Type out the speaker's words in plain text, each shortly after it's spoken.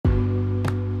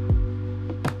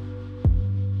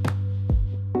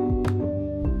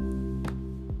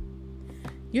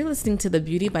You're listening to the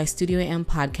Beauty by Studio M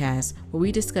podcast, where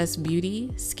we discuss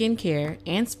beauty, skincare,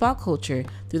 and spa culture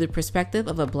through the perspective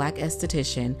of a Black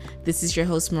esthetician. This is your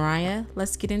host, Mariah.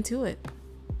 Let's get into it.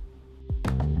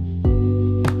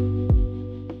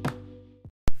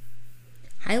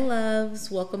 Hi,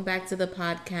 loves. Welcome back to the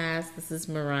podcast. This is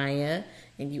Mariah,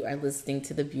 and you are listening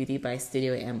to the Beauty by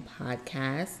Studio M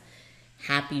podcast.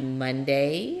 Happy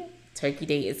Monday. Turkey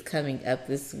Day is coming up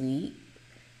this week.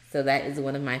 So that is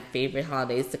one of my favorite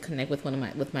holidays to connect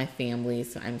with my family.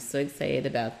 So I'm so excited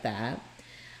about that.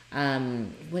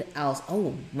 What else?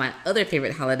 Oh, my other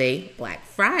favorite holiday, Black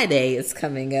Friday, is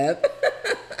coming up.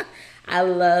 I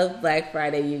love Black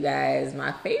Friday, you guys.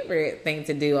 My favorite thing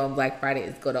to do on Black Friday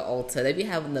is go to Ulta. They be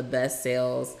having the best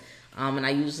sales. And I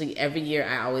usually, every year,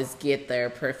 I always get their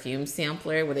perfume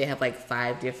sampler where they have like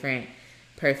 5 different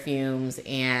perfumes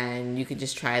and you could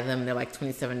just try them. They're like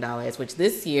 $27, which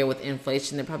this year with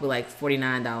inflation they're probably like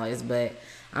 $49, but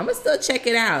I'm gonna still check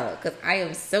it out because I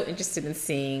am so interested in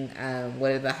seeing what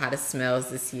are the hottest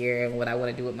smells this year and what I want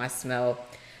to do with my smell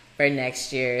for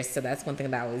next year. So that's one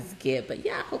thing that I always get. But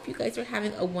yeah, I hope you guys are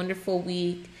having a wonderful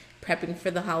week, prepping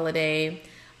for the holiday,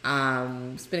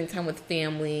 spending time with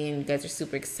family, and you guys are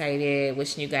super excited.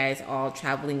 Wishing you guys all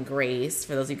traveling grace.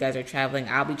 For those of you guys who are traveling,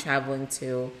 I'll be traveling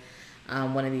too.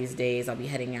 One of these days I'll be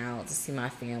heading out to see my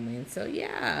family. And so,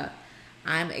 yeah,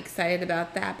 I'm excited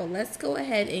about that. But let's go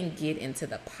ahead and get into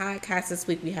the podcast this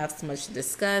week. We have so much to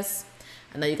discuss.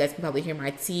 I know you guys can probably hear my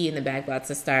tea in the back about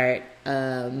to start,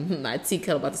 my tea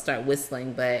kettle about to start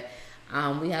whistling. But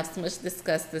we have so much to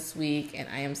discuss this week. And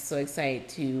I am so excited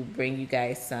to bring you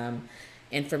guys some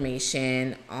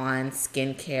information on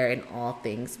skincare and all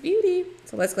things beauty.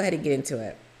 So let's go ahead and get into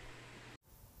it.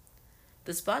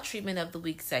 The Spa Treatment of the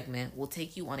Week segment will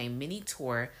take you on a mini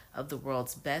tour of the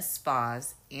world's best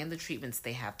spas and the treatments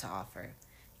they have to offer.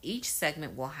 Each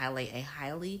segment will highlight a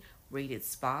highly rated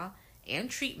spa and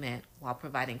treatment while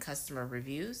providing customer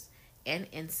reviews and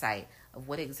insight of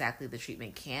what exactly the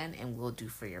treatment can and will do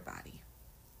for your body.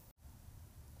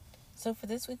 So for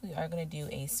this week, we are going to do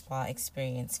a spa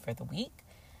experience for the week.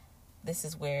 This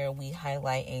is where we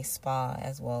highlight a spa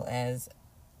as well as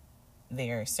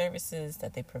their services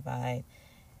that they provide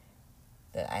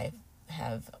that I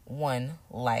have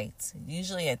liked.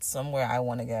 Usually it's somewhere I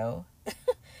want to go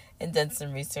and done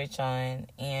some research on.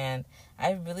 And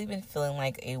I've really been feeling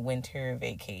like a winter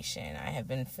vacation. I have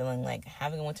been feeling like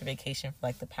having a winter vacation for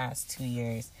like the past 2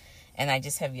 years, and I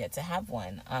just have yet to have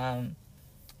one. And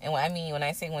when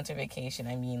I say winter vacation,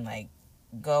 I mean like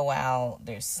go out,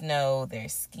 there's snow,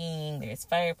 there's skiing, there's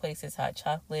fireplaces, hot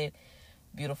chocolate,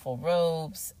 beautiful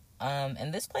robes.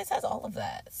 And this place has all of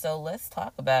that. So let's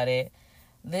talk about it.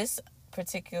 This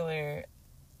particular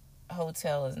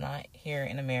hotel is not here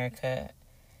in America.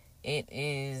 It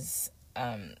is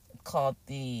called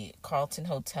the Carlton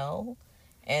Hotel,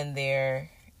 and their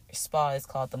spa is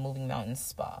called the Moving Mountain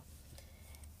Spa.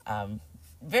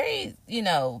 Very,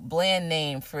 bland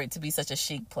name for it to be such a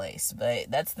chic place, but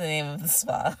that's the name of the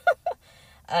spa.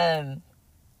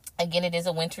 Again, it is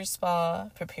a winter spa.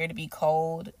 Prepare to be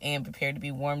cold and prepare to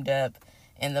be warmed up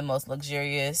in the most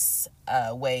luxurious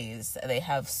ways. They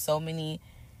have so many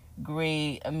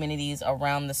great amenities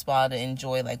around the spa to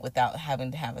enjoy, like without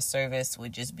having to have a service.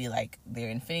 Would just be like their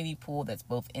infinity pool that's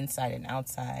both inside and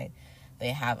outside. They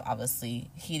have obviously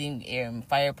heating air and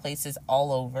fireplaces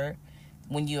all over.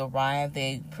 When you arrive,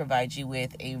 they provide you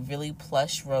with a really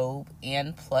plush robe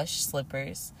and plush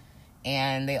slippers.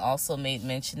 And they also made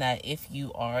mention that if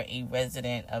you are a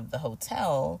resident of the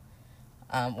hotel,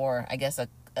 or I guess a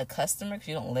customer, because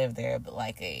you don't live there, but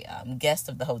like a guest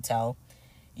of the hotel,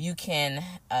 you can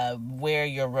wear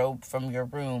your robe from your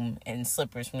room and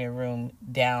slippers from your room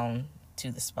down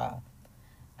to the spa.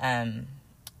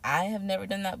 I have never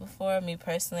done that before. Me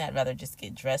personally, I'd rather just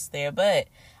get dressed there. But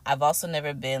I've also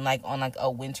never been like on like a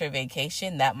winter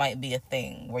vacation. That might be a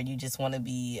thing where you just want to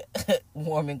be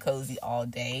warm and cozy all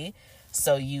day.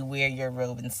 So you wear your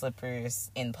robe and slippers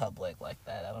in public like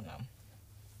that. I don't know.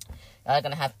 Y'all are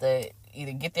going to have to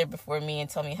either get there before me and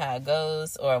tell me how it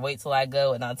goes, or wait till I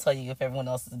go and I'll tell you if everyone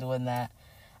else is doing that.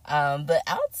 But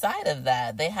outside of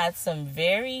that, they had some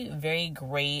very, very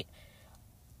great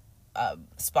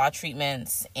spa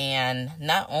treatments. And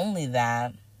not only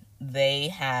that, they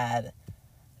had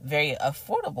very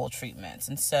affordable treatments.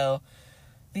 And so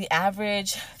the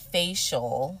average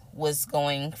facial was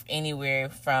going anywhere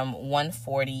from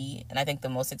 $140, and I think the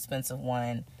most expensive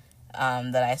one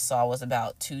that I saw was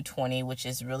about $220, which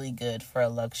is really good for a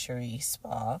luxury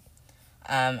spa.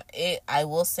 I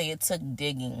will say it took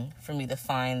digging for me to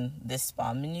find this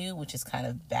spa menu, which is kind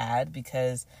of bad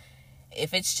because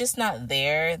if it's just not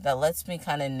there, that lets me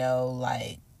kind of know,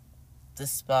 like, the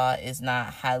spa is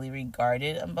not highly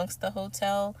regarded amongst the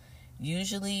hotel.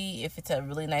 Usually, if it's a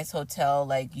really nice hotel,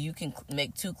 like, you can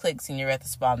make 2 clicks and you're at the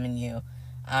spa menu.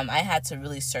 I had to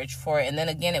really search for it. And then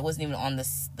again, it wasn't even on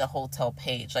the hotel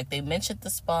page. Like, they mentioned the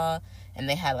spa and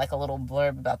they had like a little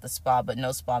blurb about the spa, but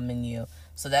no spa menu.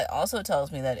 So that also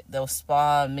tells me that the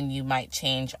spa menu might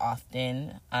change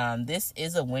often. This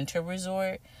is a winter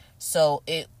resort, so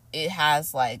it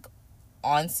has like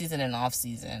on season and off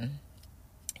season.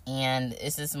 And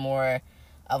this is more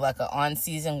of like an on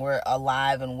season, we're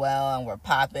alive and well and we're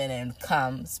popping and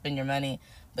come spend your money.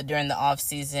 But during the off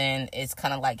season, it's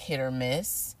kind of like hit or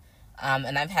miss.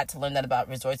 And I've had to learn that about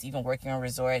resorts, even working on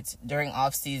resorts. During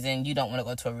off season, you don't want to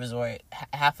go to a resort.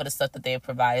 Half of the stuff that they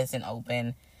provide isn't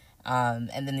open.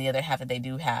 And then the other half that they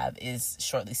do have is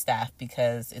shortly staffed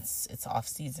because it's off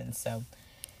season. So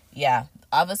yeah,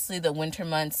 obviously the winter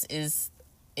months is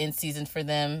in season for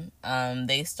them.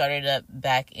 They started up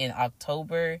back in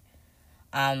October.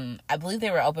 I believe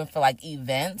they were open for like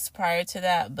events prior to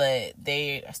that, but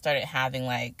they started having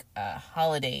like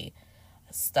holiday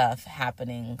stuff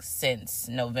happening since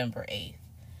November 8th.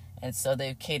 And so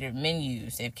they've catered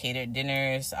menus, they've catered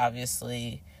dinners,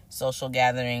 obviously social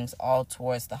gatherings, all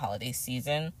towards the holiday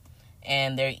season.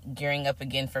 And they're gearing up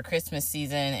again for Christmas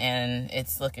season, and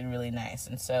it's looking really nice.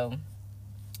 And so,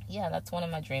 yeah, that's one of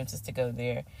my dreams, is to go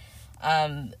there.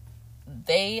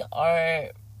 They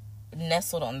are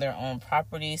nestled on their own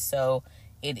property, so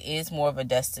it is more of a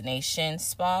destination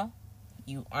spa.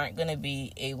 You aren't going to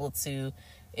be able to,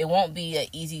 it won't be an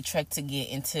easy trek to get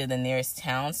into the nearest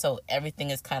town, so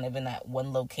everything is kind of in that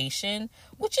one location,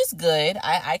 which is good.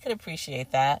 I could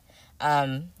appreciate that.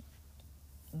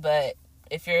 But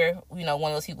if you're, one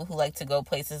of those people who like to go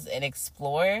places and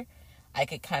explore, I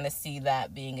could kind of see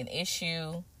that being an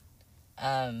issue,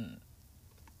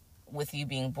 with you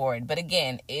being bored. But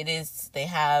again, it's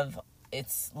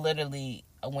literally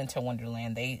a winter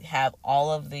wonderland. They have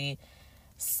all of the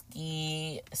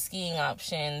skiing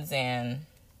options and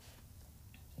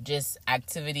just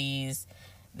activities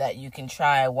that you can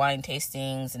try, wine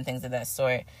tastings and things of that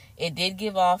sort. It did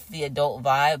give off the adult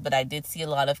vibe, but I did see a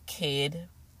lot of kid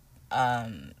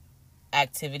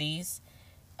activities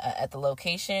at the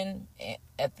location,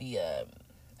 at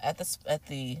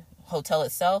the hotel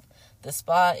itself. The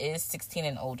spa is 16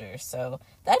 and older, so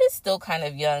that is still kind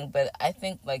of young, but I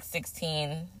think like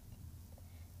 16,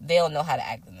 they'll know how to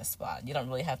act in the spa. You don't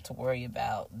really have to worry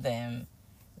about them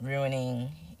ruining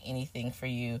anything for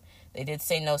you. They did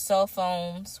say no cell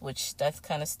phones, which that's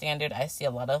kind of standard. I see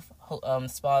a lot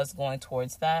of spas going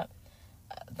towards that,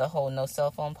 the whole no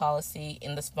cell phone policy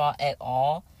in the spa at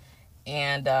all.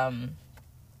 And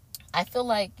I feel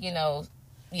like,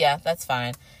 yeah, that's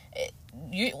fine.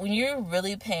 When you're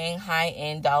really paying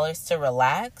high-end dollars to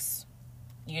relax,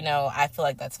 I feel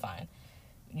like that's fine.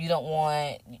 You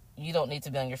don't need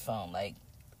to be on your phone. Like,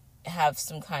 have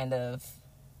some kind of,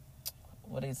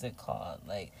 what is it called?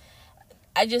 Like,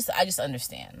 I just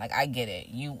understand. Like, I get it.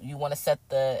 You want to set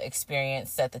the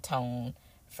experience, set the tone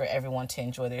for everyone to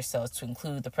enjoy themselves, to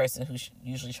include the person who's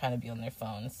usually trying to be on their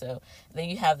phone. So then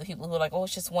you have the people who are like, oh,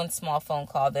 it's just one small phone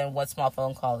call. Then one small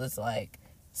phone call is like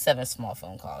 7 small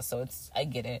phone calls. So I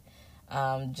get it.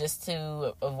 Just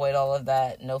to avoid all of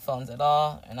that, no phones at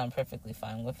all, and I'm perfectly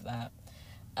fine with that.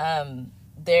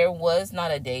 There was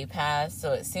not a day pass,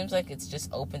 so it seems like it's just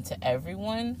open to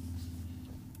everyone.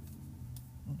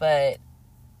 But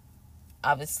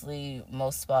obviously,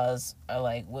 most spas are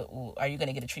like, are you going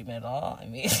to get a treatment at all? I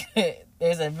mean,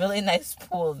 there's a really nice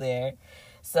pool there.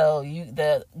 So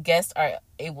the guests are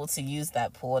able to use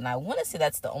that pool. And I want to say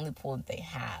that's the only pool that they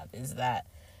have, is that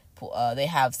they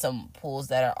have some pools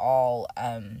that are all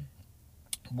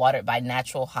watered by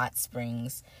natural hot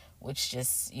springs, which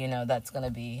just, that's going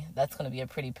to be a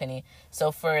pretty penny.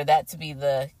 So for that to be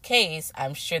the case,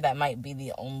 I'm sure that might be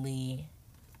the only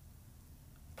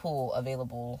pool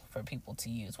available for people to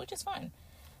use, which is fine.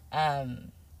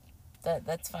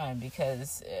 That's fine,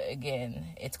 because again,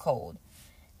 it's cold.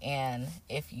 And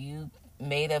if you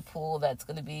made a pool that's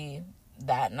going to be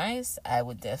that nice, I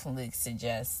would definitely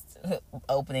suggest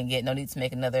opening it. No need to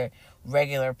make another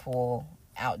regular pool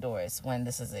outdoors when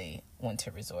this is a winter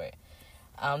resort.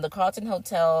 The Carlton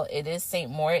Hotel, it is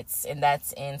St. Moritz, and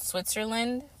that's in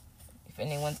Switzerland. If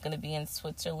anyone's going to be in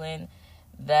Switzerland,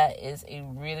 that is a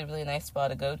really, really nice spa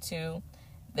to go to.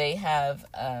 They have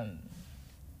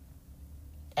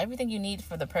everything you need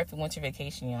for the perfect winter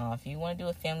vacation, y'all. If you want to do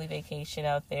a family vacation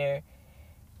out there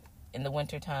in the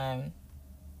wintertime,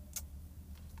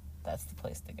 that's the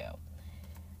place to go.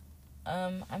 I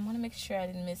want to make sure I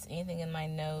didn't miss anything in my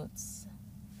notes.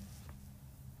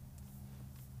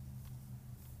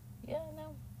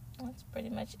 That's pretty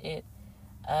much it.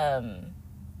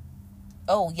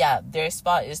 Oh yeah, their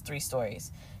spa is 3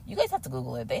 stories. You guys have to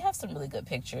Google it. They have some really good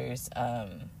pictures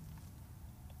of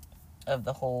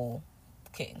the whole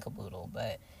kit and caboodle.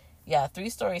 But yeah,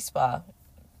 3-story spa,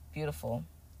 beautiful.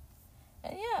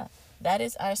 And yeah, that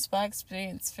is our spa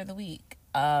experience for the week.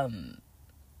 I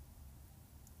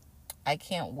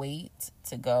can't wait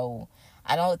to go.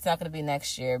 I know it's not going to be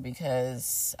next year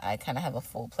because I kind of have a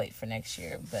full plate for next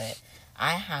year, but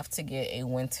I have to get a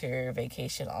winter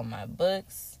vacation on my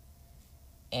books,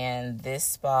 and this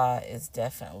spa is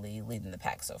definitely leading the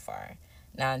pack so far.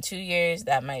 Now, in 2 years,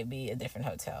 that might be a different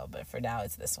hotel, but for now,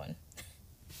 it's this one.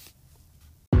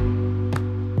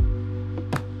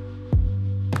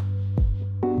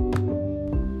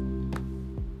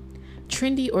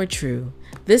 Trendy or True.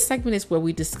 This segment is where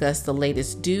we discuss the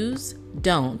latest do's,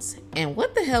 don'ts, and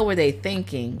what the hell were they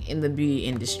thinking in the beauty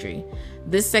industry.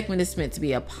 This segment is meant to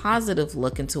be a positive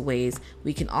look into ways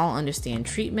we can all understand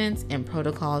treatments and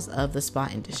protocols of the spa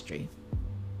industry.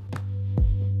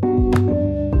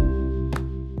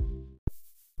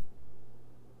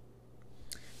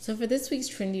 So for this week's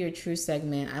Trendy or True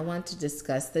segment, I want to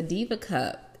discuss the Diva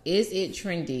Cup. Is it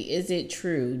trendy? Is it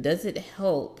true? Does it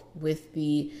help with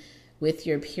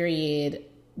your period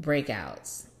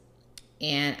breakouts?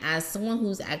 And as someone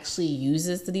who's actually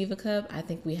uses the Diva Cup, I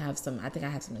think I have something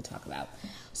to talk about.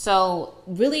 So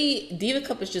really, Diva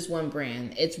Cup is just one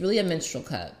brand. It's really a menstrual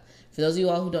cup. For those of you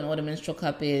all who don't know what a menstrual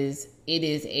cup is, it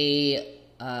is a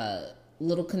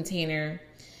little container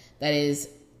that is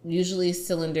usually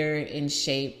cylinder in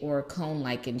shape or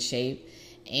cone-like in shape,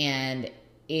 and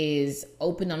is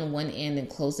open on one end and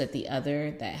closed at the other,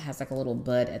 that has like a little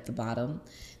bud at the bottom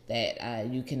that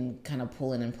you can kind of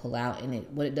pull in and pull out. And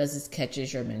what it does is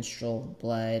catches your menstrual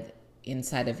blood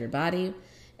inside of your body.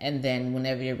 And then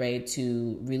whenever you're ready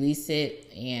to release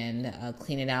it and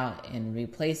clean it out and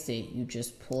replace it, you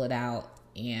just pull it out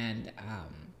and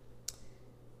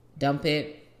dump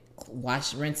it,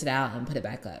 rinse it out, and put it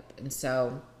back up. And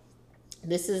so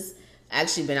this has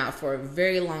actually been out for a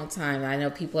very long time. I know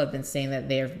people have been saying that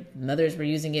their mothers were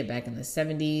using it back in the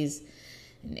 70s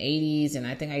and 80s, and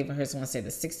I think I even heard someone say the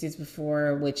 60s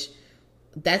before, which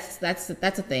that's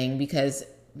a thing, because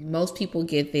most people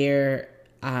get their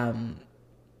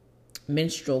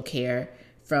menstrual care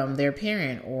from their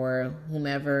parent or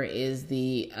whomever is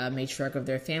the matriarch of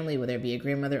their family, whether it be a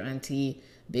grandmother, auntie,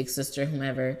 big sister,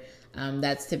 whomever.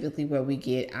 That's typically where we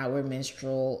get our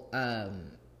menstrual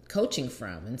coaching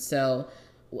from. And so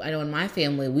I know in my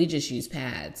family, we just use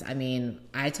pads. I mean,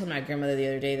 I told my grandmother the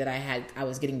other day that I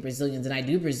was getting Brazilians, and I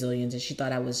do Brazilians, and she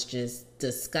thought I was just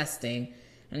disgusting.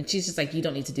 And she's just like, you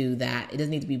don't need to do that. It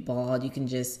doesn't need to be bald. You can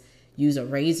just use a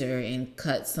razor and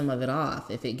cut some of it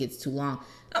off if it gets too long.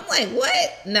 I'm like,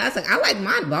 what? No, it's like, I like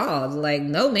mine bald. Like,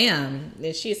 no, ma'am.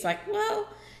 And she's like, well,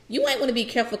 you might want to be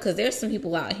careful, because there's some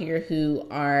people out here who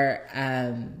are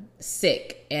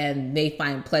sick and they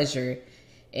find pleasure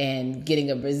and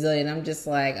getting a Brazilian. I'm just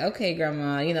like, okay,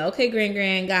 grandma, okay,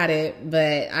 grand, got it.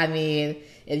 But I mean,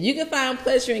 if you can find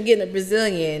pleasure in getting a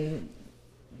Brazilian,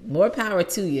 more power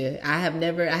to you. I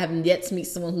haven't yet to meet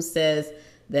someone who says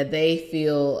that they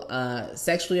feel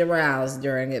sexually aroused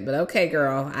during it. But okay,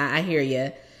 girl, I hear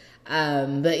you.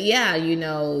 But yeah,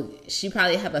 she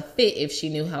probably have a fit if she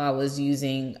knew how I was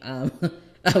using, I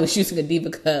was using a Diva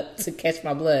Cup to catch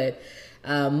my blood,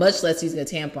 much less using a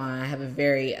tampon. I have a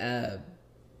very,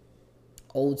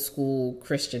 old school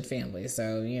Christian family,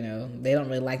 so they don't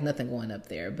really like nothing going up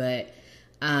there. But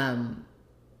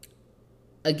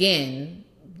again,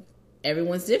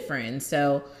 everyone's different.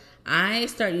 So I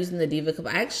started using the Diva Cup.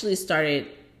 I actually started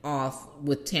off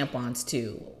with tampons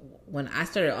too. When I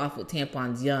started off with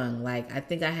tampons young, like I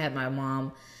think I had my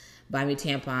mom buy me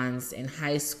tampons in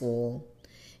high school.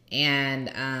 And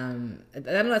I'm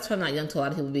not young to a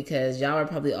lot of people, because y'all are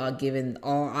probably all given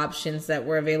all options that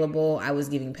were available. I was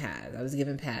given pads. I was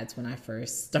given pads when I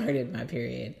first started my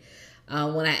period.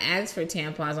 When I asked for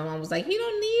tampons, my mom was like, you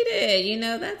don't need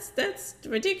it. That's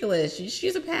ridiculous. You just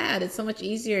use a pad. It's so much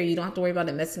easier. You don't have to worry about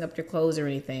it messing up your clothes or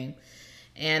anything.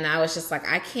 And I was just like,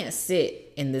 I can't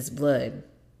sit in this blood.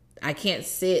 I can't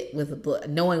sit with blood,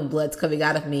 knowing blood's coming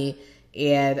out of me,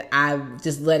 and I'm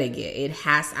just letting it.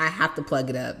 I have to plug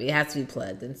it up. It has to be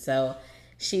plugged. And so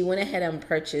she went ahead and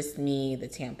purchased me the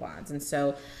tampons. And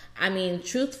so, I mean,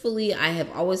 truthfully, I have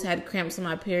always had cramps on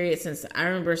my period since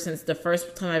the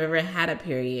first time I've ever had a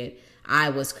period, I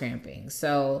was cramping.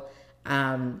 So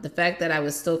the fact that I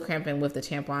was still cramping with the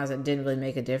tampons, it didn't really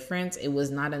make a difference. It was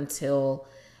not until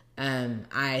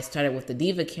I started with the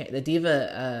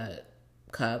Diva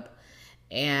Cup,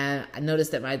 and I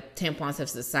noticed that my tampons have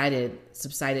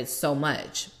subsided so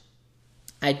much.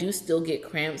 I do still get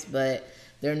cramps, but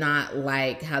they're not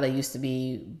like how they used to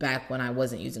be back when I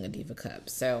wasn't using a Diva cup.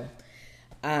 So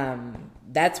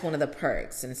that's one of the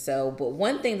perks. And so, but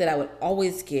one thing that I would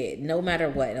always get, no matter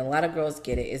what, and a lot of girls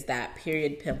get it, is that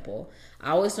period pimple.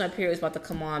 I always knew my period was about to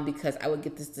come on because I would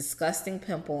get this disgusting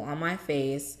pimple on my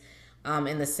face,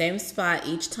 in the same spot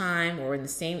each time, or in the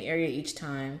same area each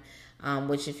time.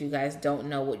 Which, if you guys don't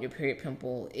know what your period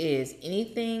pimple is, any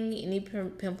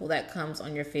pimple that comes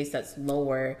on your face that's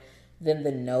lower than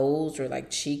the nose or like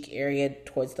cheek area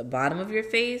towards the bottom of your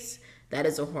face, that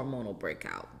is a hormonal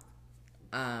breakout.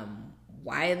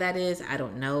 Why that is, I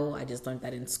don't know. I just learned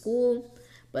that in school,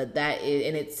 but that is,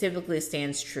 and it typically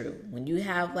stands true. When you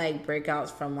have like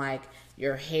breakouts from like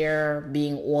your hair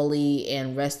being oily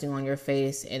and resting on your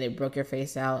face and it broke your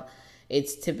face out,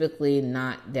 it's typically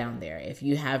not down there. If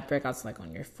you have breakouts like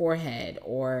on your forehead,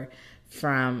 or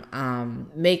from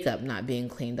makeup not being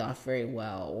cleaned off very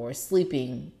well, or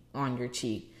sleeping on your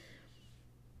cheek,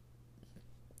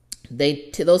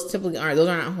 those typically aren't. Those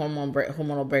are not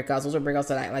hormonal breakouts. Those are breakouts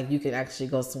that you can actually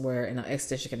go somewhere and an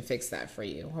esthetician can fix that for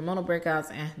you. Hormonal breakouts,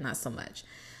 not so much.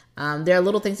 There are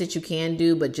little things that you can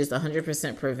do, but just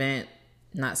 100% prevent,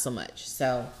 not so much.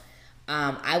 So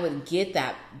I would get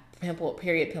that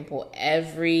period pimple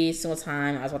every single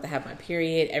time I was about to have my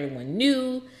period. Everyone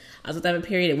knew I was about to have a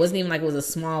period. It wasn't even like it was a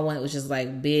small one. It was just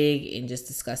like big and just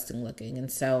disgusting looking. And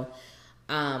so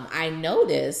I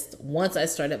noticed once I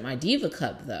started my Diva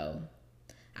cup, though,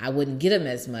 I wouldn't get them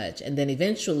as much. And then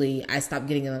eventually I stopped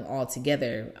getting them all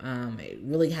together. It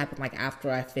really happened like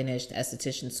after I finished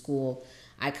esthetician school.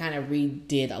 I kind of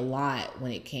redid a lot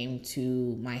when it came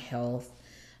to my health.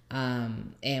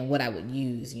 And what I would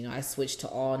use, I switched to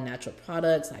all natural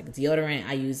products. Like deodorant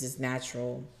I use is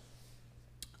natural.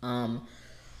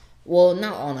 Well,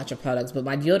 not all natural products, but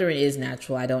my deodorant is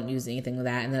natural. I don't use anything with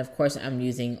that. And then of course I'm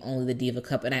using only the Diva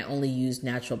cup, and I only use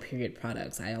natural period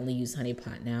products. I only use Honey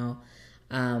Pot now.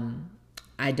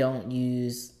 I don't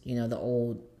use, the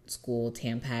old school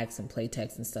Tampax and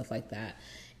Playtex and stuff like that.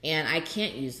 And I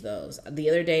can't use those. The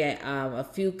other day, a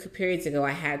few periods ago,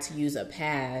 I had to use a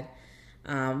pad,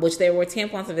 which there were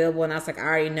tampons available, and I was like, I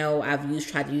already know. I've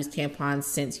tried to use tampons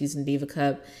since using Diva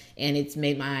cup, and it's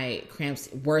made my cramps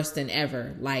worse than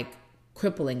ever, like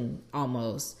crippling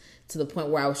almost, to the point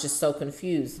where I was just so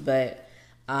confused. But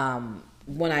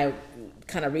when I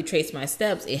kind of retraced my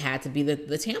steps, it had to be the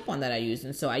tampon that I used,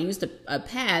 and so I used a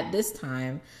pad this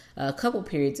time a couple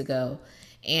periods ago,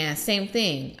 and same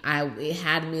thing. It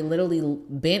had me literally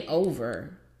bent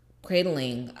over,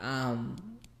 cradling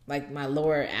like my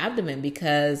lower abdomen,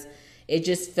 because it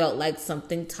just felt like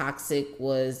something toxic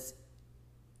was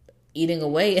eating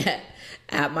away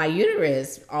at my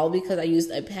uterus, all because I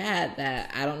used a pad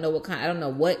that I don't know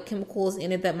what chemicals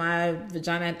in it that my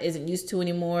vagina isn't used to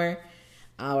anymore,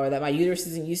 or that my uterus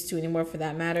isn't used to anymore for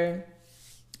that matter.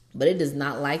 But it does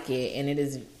not like it, and it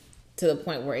is to the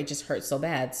point where it just hurts so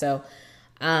bad. So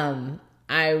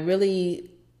I really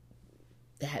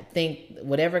think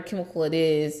whatever chemical it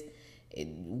is,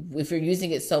 if you're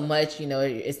using it so much,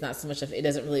 it's not so much it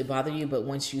doesn't really bother you. But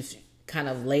once you've kind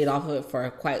of laid off of it for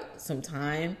quite some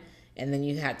time, and then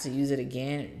you had to use it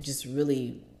again, it just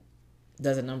really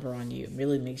does a number on you. It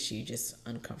really makes you just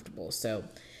uncomfortable. So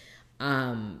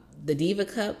the Diva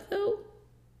cup, though,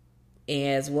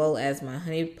 as well as my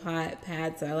Honey Pot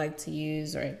pads that I like to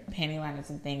use, or panty liners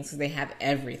and things, because they have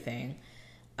everything,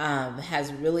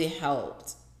 has really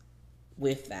helped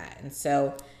with that. And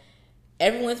so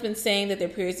everyone's been saying that their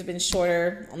periods have been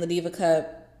shorter on the Diva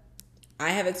cup. I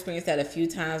have experienced that a few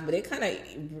times, but it kind of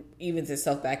evens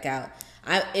itself back out.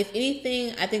 If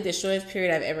anything, I think the shortest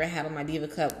period I've ever had on my Diva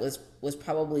cup was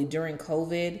probably during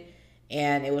COVID,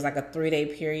 and it was like a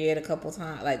 3-day period a couple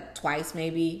times, like twice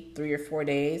maybe, 3 or 4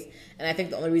 days. And I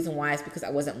think the only reason why is because I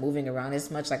wasn't moving around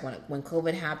as much. Like when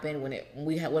COVID happened, when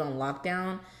we went on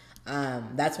lockdown,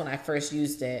 that's when I first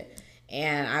used it,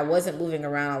 and I wasn't moving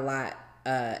around a lot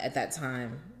at that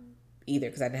time either,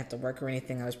 because I didn't have to work or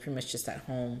anything. I was pretty much just at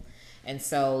home. And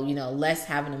so, less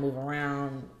having to move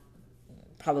around,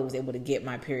 probably was able to get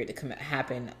my period to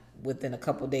happen within a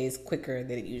couple days quicker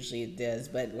than it usually does.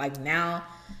 But like now,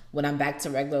 when I'm back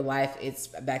to regular life, it's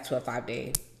back to a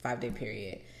 5-day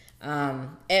period.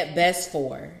 At best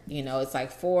 4, it's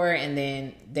like 4, and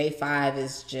then day 5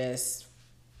 is just,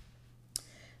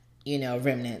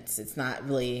 remnants. It's not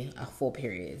really a full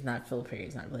period. It's not full period.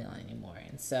 It's not really on anymore.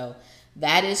 And so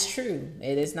that is true.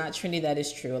 It is not trendy. That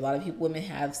is true. A lot of women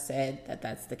have said that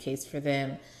that's the case for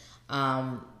them.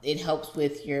 It helps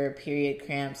with your period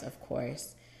cramps, of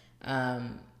course.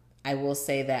 I will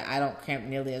say that I don't cramp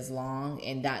nearly as long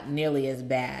and not nearly as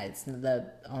bad. It's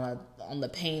on the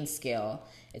pain scale,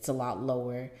 it's a lot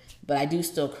lower, but I do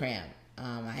still cramp.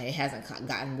 It hasn't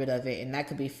gotten rid of it, and that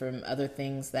could be from other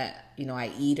things that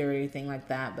I eat or anything like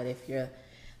that. But if you're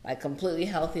like completely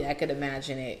healthy, I could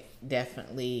imagine it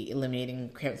definitely eliminating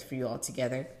cramps for you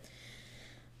altogether.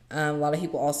 A lot of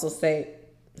people also say,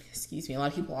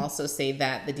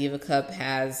 that the Diva Cup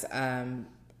has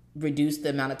reduced the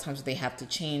amount of times that they have to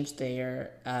change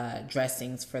their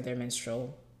dressings for their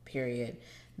menstrual period.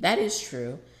 That is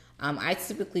true. I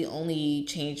typically only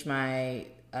change my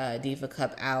Diva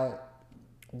Cup out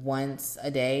once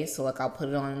a day. So like I'll put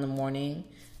it on in the morning,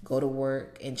 go to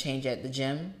work, and change it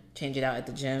out at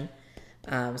the gym.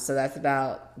 So that's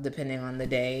about, depending on the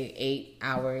day, 8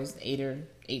 hours, 8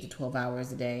 to 12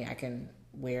 hours a day. I can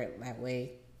wear it that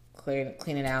way,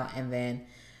 clean it out, and then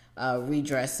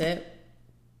redress it.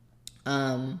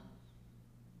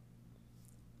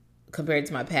 Compared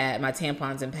to my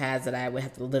tampons and pads that I would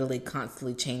have to literally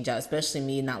constantly change out, especially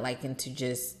me not liking to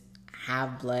just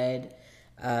have blood,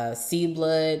 see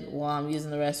blood while I'm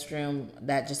using the restroom.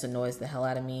 That just annoys the hell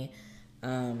out of me.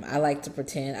 I like it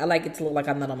to look like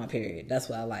I'm not on my period. That's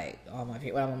what I like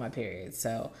when I'm on my period.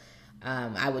 So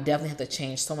I would definitely have to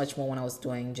change so much more when I was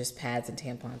doing just pads and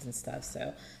tampons and stuff.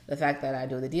 So the fact that I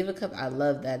do the Diva Cup, I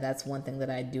love that. That's one thing that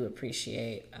I do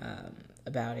appreciate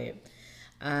about it.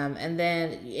 And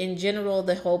then in general,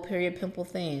 the whole period pimple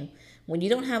thing, when you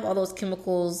don't have all those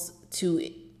chemicals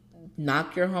to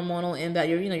knock your hormonal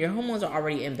imbalance, your hormones are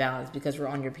already imbalanced because we're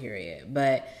on your period.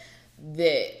 But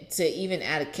to even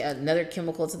add another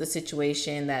chemical to the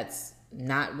situation that's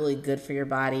not really good for your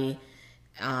body,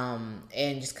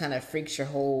 and just kind of freaks your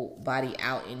whole body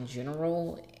out in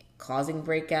general, causing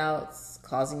breakouts,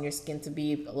 causing your skin to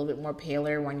be a little bit more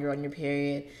paler when you're on your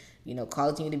period,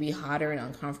 causing you to be hotter and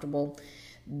uncomfortable.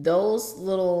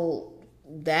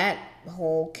 That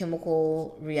whole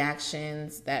chemical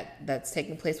reactions that's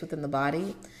taking place within the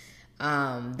body,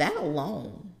 that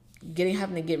alone,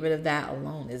 having to get rid of that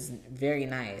alone is very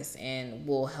nice and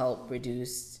will help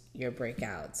reduce your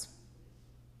breakouts.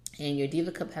 And your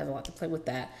Diva Cup has a lot to play with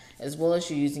that, as well as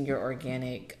you're using your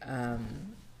organic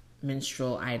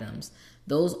menstrual items.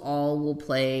 Those all will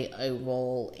play a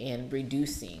role in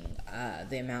reducing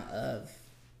the amount of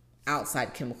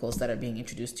outside chemicals that are being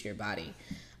introduced to your body.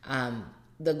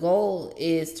 The goal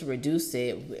is to reduce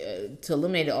it. To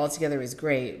eliminate it altogether is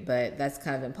great, but that's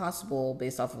kind of impossible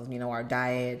based off of our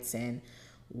diets and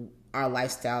our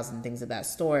lifestyles and things of that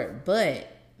sort. But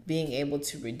being able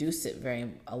to reduce it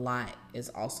a lot is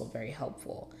also very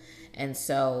helpful. And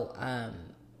so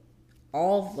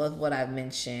all of what I've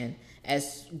mentioned,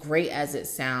 as great as it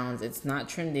sounds, it's not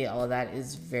trendy. All of that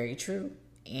is very true.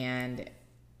 And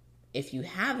if you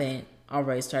haven't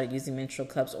already started using menstrual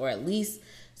cups, or at least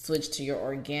switch to your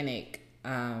organic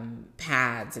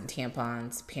pads and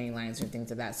tampons, panty liners, or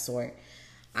things of that sort,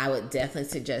 I would definitely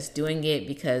suggest doing it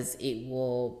because it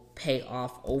will pay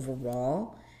off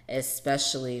overall,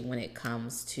 especially when it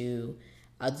comes to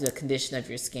the condition of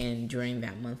your skin during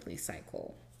that monthly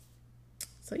cycle.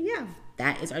 So yeah,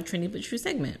 that is our Trendy But True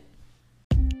segment.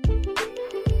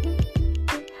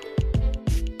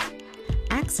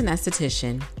 Ask an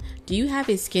esthetician. Do you have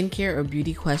a skincare or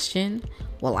beauty question?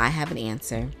 Well, I have an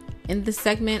answer. In this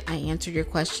segment, I answer your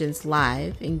questions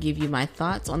live and give you my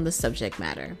thoughts on the subject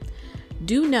matter.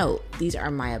 Do note, these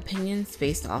are my opinions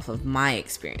based off of my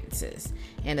experiences,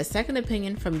 and a second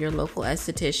opinion from your local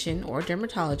esthetician or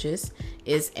dermatologist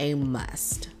is a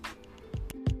must.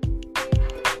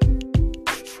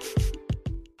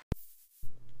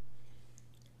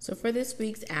 So for this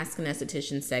week's Ask an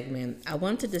Esthetician segment, I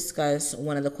want to discuss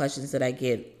one of the questions that I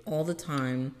get all the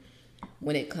time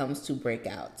when it comes to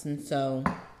breakouts. And so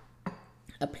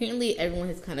apparently everyone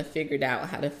has kind of figured out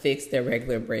how to fix their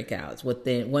regular breakouts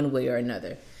within one way or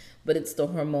another. But it's the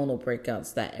hormonal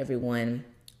breakouts that everyone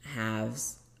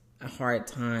has a hard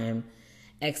time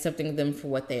accepting them for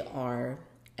what they are,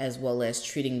 as well as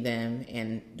treating them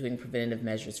and doing preventative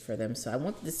measures for them. So I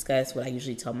want to discuss what I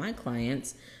usually tell my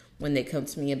clients when they come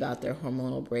to me about their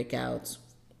hormonal breakouts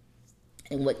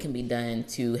and what can be done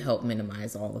to help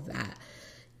minimize all of that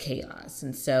chaos.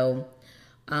 And so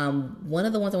one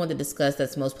of the ones I want to discuss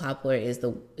that's most popular is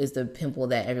the pimple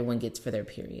that everyone gets for their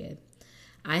period.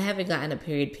 I haven't gotten a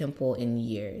period pimple in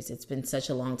years. It's been such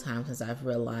a long time since I've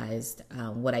realized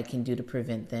what I can do to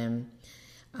prevent them.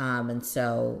 And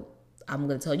so I'm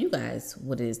going to tell you guys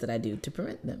what it is that I do to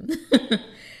prevent them.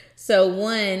 So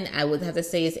one, I would have to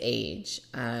say, is age.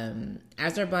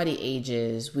 As our body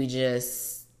ages,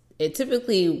 it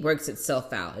typically works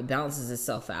itself out. It balances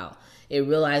itself out. it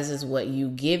realizes what you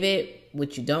give it,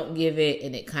 what you don't give it,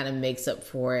 and it kind of makes up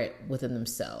for it within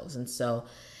themselves. And so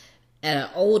at an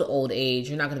old age,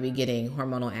 you're not going to be getting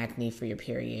hormonal acne for your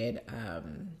period.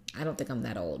 I don't think I'm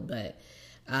that old, but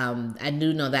I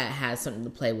do know that has something to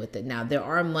play with it. Now, there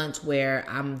are months where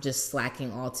I'm just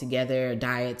slacking altogether.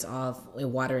 Diet's off,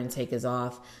 water intake is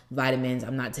off, vitamins,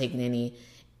 I'm not taking any.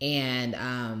 And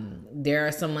there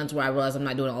are some months where I realize I'm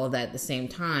not doing all of that at the same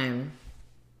time.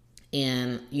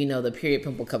 And, the period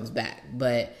pimple comes back.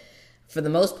 But for the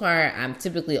most part, I'm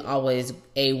typically always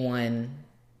A1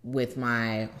 with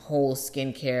my whole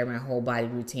skincare, my whole body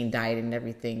routine, diet, and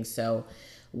everything. So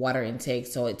water intake.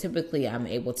 So typically I'm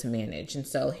able to manage. And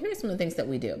so here are some of the things that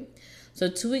we do. So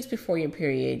 2 weeks before your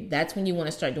period, that's when you want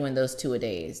to start doing those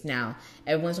 2-a-days. Now,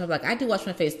 everyone's probably like, I do wash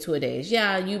my face 2-a-days.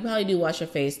 Yeah, you probably do wash your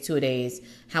face 2-a-days.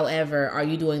 However, are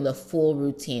you doing the full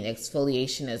routine,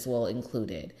 exfoliation as well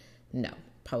included? No,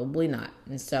 probably not.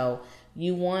 And so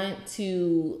you want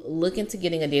to look into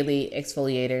getting a daily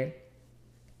exfoliator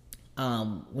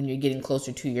when you're getting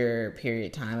closer to your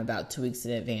period time, about 2 weeks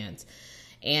in advance.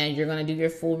 And you're going to do your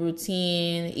full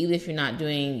routine, even if you're not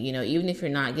doing, even if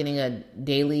you're not getting a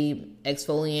daily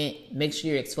exfoliant, make sure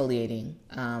you're exfoliating,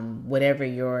 whatever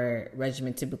your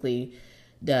regimen typically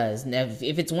does. And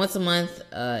if it's once a month,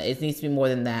 it needs to be more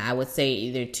than that. I would say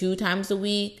either 2 times a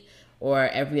week or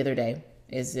every other day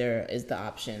is the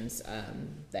options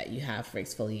that you have for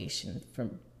exfoliation.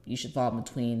 You should fall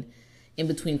somewhere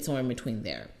in between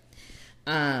there.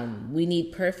 We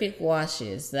need perfect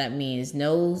washes. That means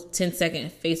no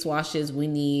 10-second face washes. We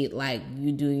need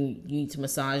you need to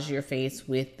massage your face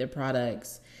with the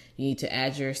products. You need to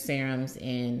add your serums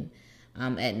in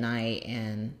at night,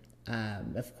 and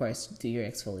of course do your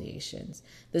exfoliations.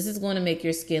 This is going to make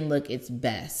your skin look its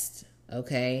best.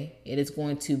 Okay, it is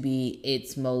going to be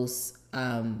its most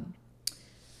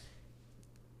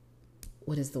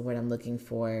what is the word I'm looking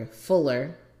for?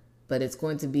 Fuller. But it's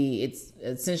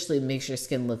essentially makes your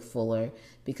skin look fuller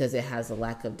because it has a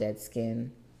lack of dead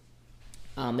skin.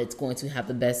 It's going to have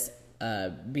the best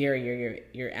barrier.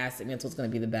 Your acid mantle is going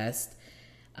to be the best.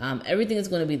 Everything is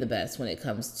going to be the best when it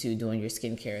comes to doing your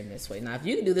skincare in this way. Now, if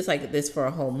you can do this like this for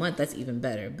a whole month, that's even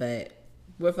better. But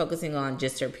we're focusing on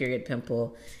just your period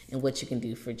pimple and what you can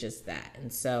do for just that.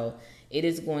 And so it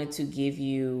is going to give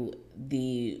you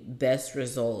the best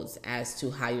results as to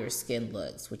how your skin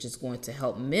looks, which is going to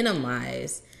help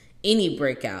minimize any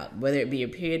breakout, whether it be your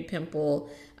period pimple,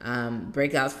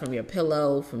 breakouts from your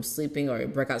pillow, from sleeping, or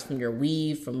breakouts from your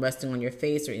weave, from resting on your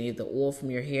face, or any of the oil from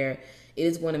your hair. It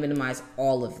is going to minimize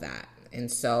all of that.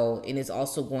 And so it is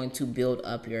also going to build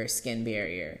up your skin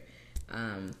barrier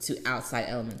to outside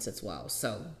elements as well.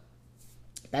 So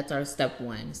that's our step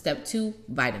 1. Step 2,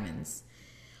 vitamins.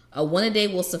 A 1-a-day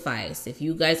will suffice. If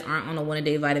you guys aren't on a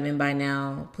 1-a-day vitamin by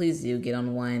now, please do get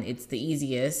on one. It's the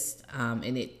easiest,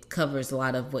 and it covers a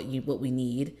lot of what we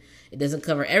need. It doesn't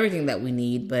cover everything that we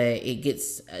need, but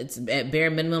it's at bare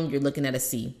minimum, you're looking at a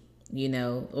C,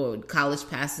 or college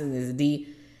passing is a D.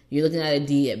 You're looking at a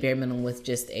D at bare minimum with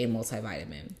just a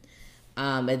multivitamin.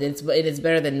 And it is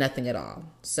better than nothing at all.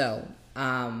 So,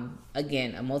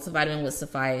 again, a multivitamin would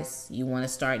suffice. You want to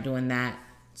start doing that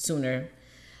sooner.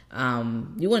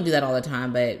 You want to do that all the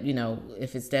time, but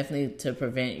if it's definitely to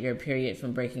prevent your period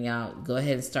from breaking out, go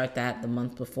ahead and start that the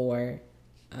month before,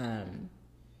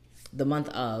 the month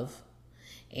of,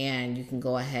 and you can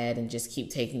go ahead and just keep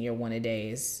taking your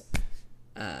 1-a-days.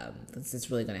 This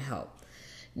is really going to help.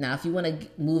 Now, if you want to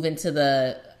move into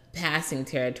the passing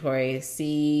territory,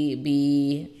 C,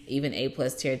 B, even A+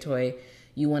 territory,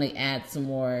 you want to add some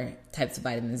more types of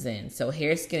vitamins in. So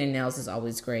hair, skin, and nails is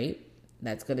always great.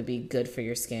 That's going to be good for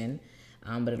your skin,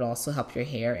 but it'll also help your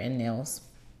hair and nails.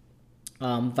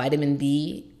 Vitamin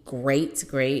B, great.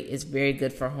 It's very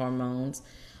good for hormones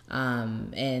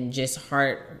and just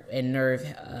heart and nerve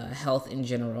health in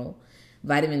general.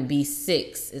 Vitamin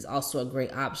B6 is also a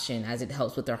great option as it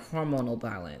helps with our hormonal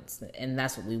balance, and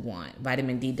that's what we want.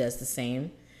 Vitamin D does the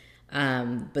same,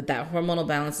 but that hormonal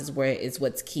balance is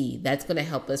what's key. That's going to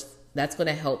help us. That's going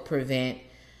to help prevent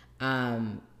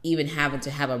even having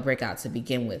to have a breakout to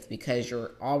begin with, because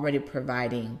you're already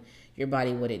providing your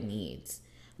body what it needs.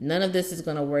 None of this is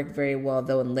going to work very well,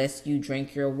 though, unless you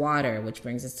drink your water, which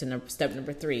brings us to step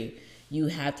number 3. You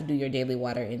have to do your daily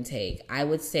water intake. I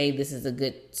would say this is a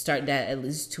good start that at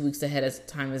least 2 weeks ahead of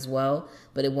time as well,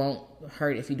 but it won't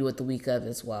hurt if you do it the week of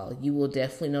as well. You will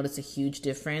definitely notice a huge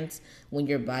difference when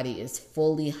your body is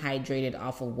fully hydrated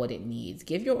off of what it needs.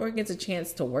 Give your organs a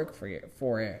chance to work for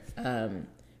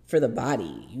the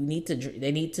body.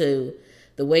 They need to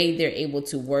the way they're able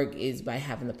to work is by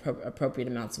having the appropriate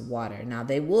amounts of water. Now,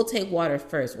 they will take water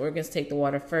first. Organs take the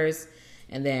water first,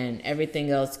 and then everything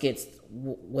else gets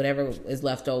whatever is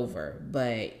left over.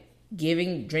 But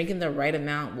drinking the right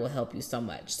amount will help you so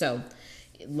much. So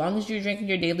as long as you're drinking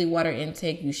your daily water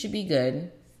intake, you should be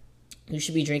good. You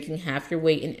should be drinking half your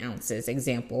weight in ounces.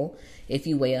 Example, if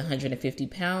you weigh 150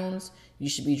 pounds, you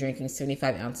should be drinking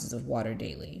 75 ounces of water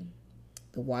daily.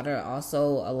 The water also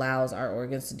allows our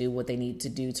organs to do what they need to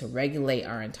do to regulate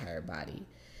our entire body.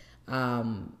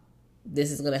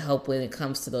 This is going to help when it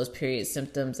comes to those period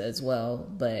symptoms as well.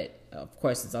 But of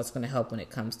course, it's also going to help when it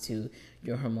comes to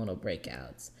your hormonal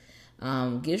breakouts.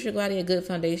 Gives your body a good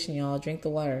foundation, y'all. Drink the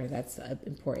water. That's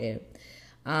important.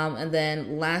 And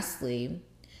then lastly,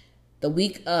 the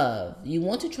week of, you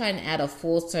want to try and add a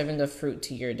full serving of fruit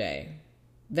to your day.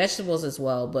 Vegetables as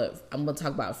well, but I'm going to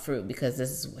talk about fruit because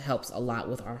this helps a lot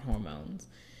with our hormones.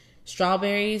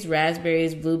 Strawberries,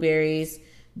 raspberries, blueberries,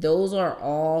 those are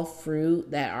all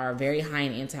fruit that are very high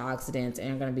in antioxidants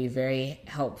and are going to be very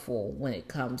helpful when it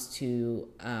comes to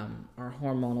our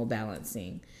hormonal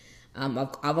balancing.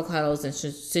 Avocados and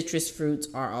citrus fruits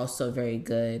are also very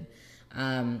good.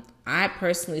 I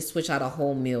personally switch out a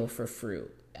whole meal for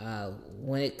fruit.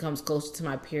 When it comes closer to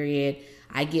my period,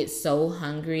 I get so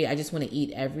hungry. I just want to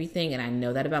eat everything, and I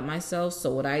know that about myself.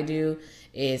 So what I do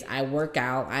is I work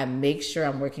out. I make sure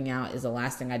I'm working out is the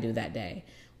last thing I do that day.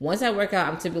 Once I work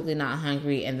out, I'm typically not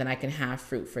hungry, and then I can have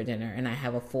fruit for dinner, and I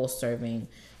have a full serving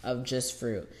of just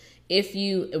fruit. If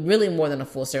you, really more than a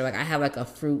full serving, like I have like a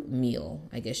fruit meal,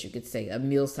 I guess you could say, a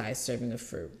meal-sized serving of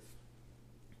fruit.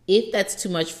 If that's too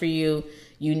much for you,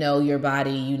 you know your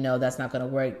body, you know that's not going to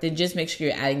work, then just make sure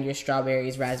you're adding your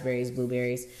strawberries, raspberries,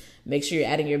 blueberries. Make sure you're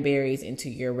adding your berries into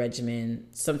your regimen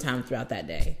sometime throughout that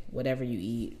day. Whatever you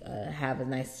eat, have a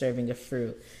nice serving of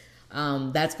fruit.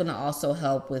 That's going to also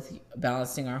help with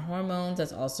balancing our hormones.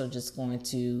 That's also just going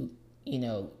to,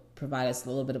 provide us a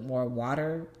little bit more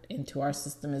water into our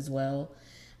system as well.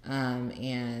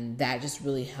 And that just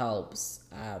really helps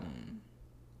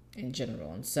in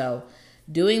general. And so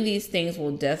doing these things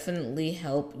will definitely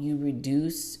help you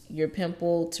reduce your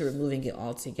pimple to removing it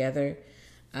altogether.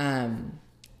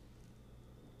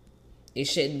 It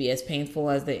shouldn't be as painful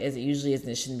as it usually is, and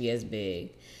it shouldn't be as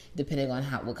big, depending on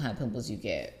what kind of pimples you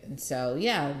get. And so,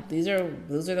 yeah, those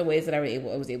are the ways that I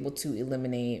was able to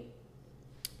eliminate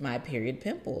my period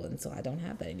pimple, and so I don't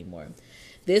have that anymore.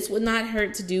 This would not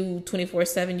hurt to do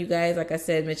 24/7, you guys. Like I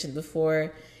mentioned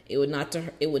before, it would not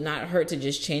hurt to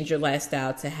just change your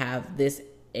lifestyle to have this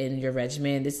in your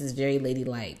regimen. This is very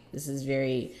ladylike. This is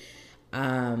very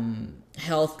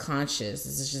health conscious.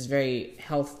 This is just very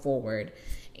health forward.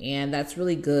 And that's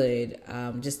really good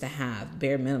just to have,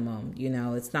 bare minimum.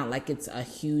 It's not like it's a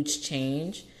huge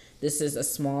change. This is a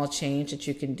small change that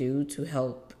you can do to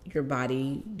help your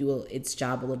body do its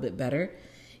job a little bit better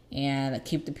and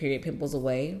keep the period pimples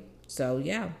away. So,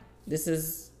 yeah, this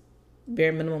is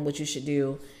bare minimum what you should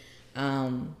do,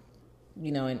 in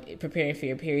preparing for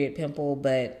your period pimple,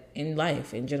 but in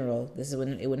life in general,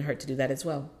 it wouldn't hurt to do that as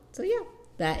well. So, yeah,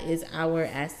 that is our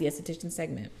Ask the Esthetician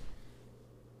segment.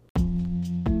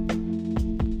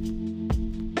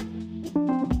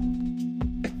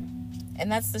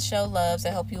 And that's the show, loves.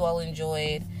 I hope you all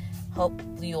enjoyed. Hope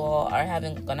you all are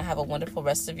gonna have a wonderful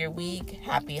rest of your week.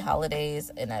 Happy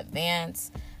holidays in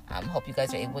advance. Hope you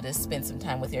guys are able to spend some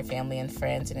time with your family and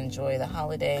friends and enjoy the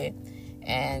holiday.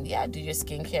 And yeah, do your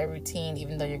skincare routine,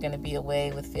 even though you're gonna be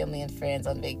away with family and friends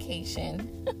on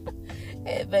vacation.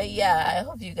 But yeah, I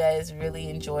hope you guys really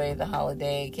enjoy the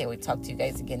holiday. Can't wait to talk to you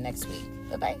guys again next week.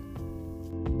 Bye-bye.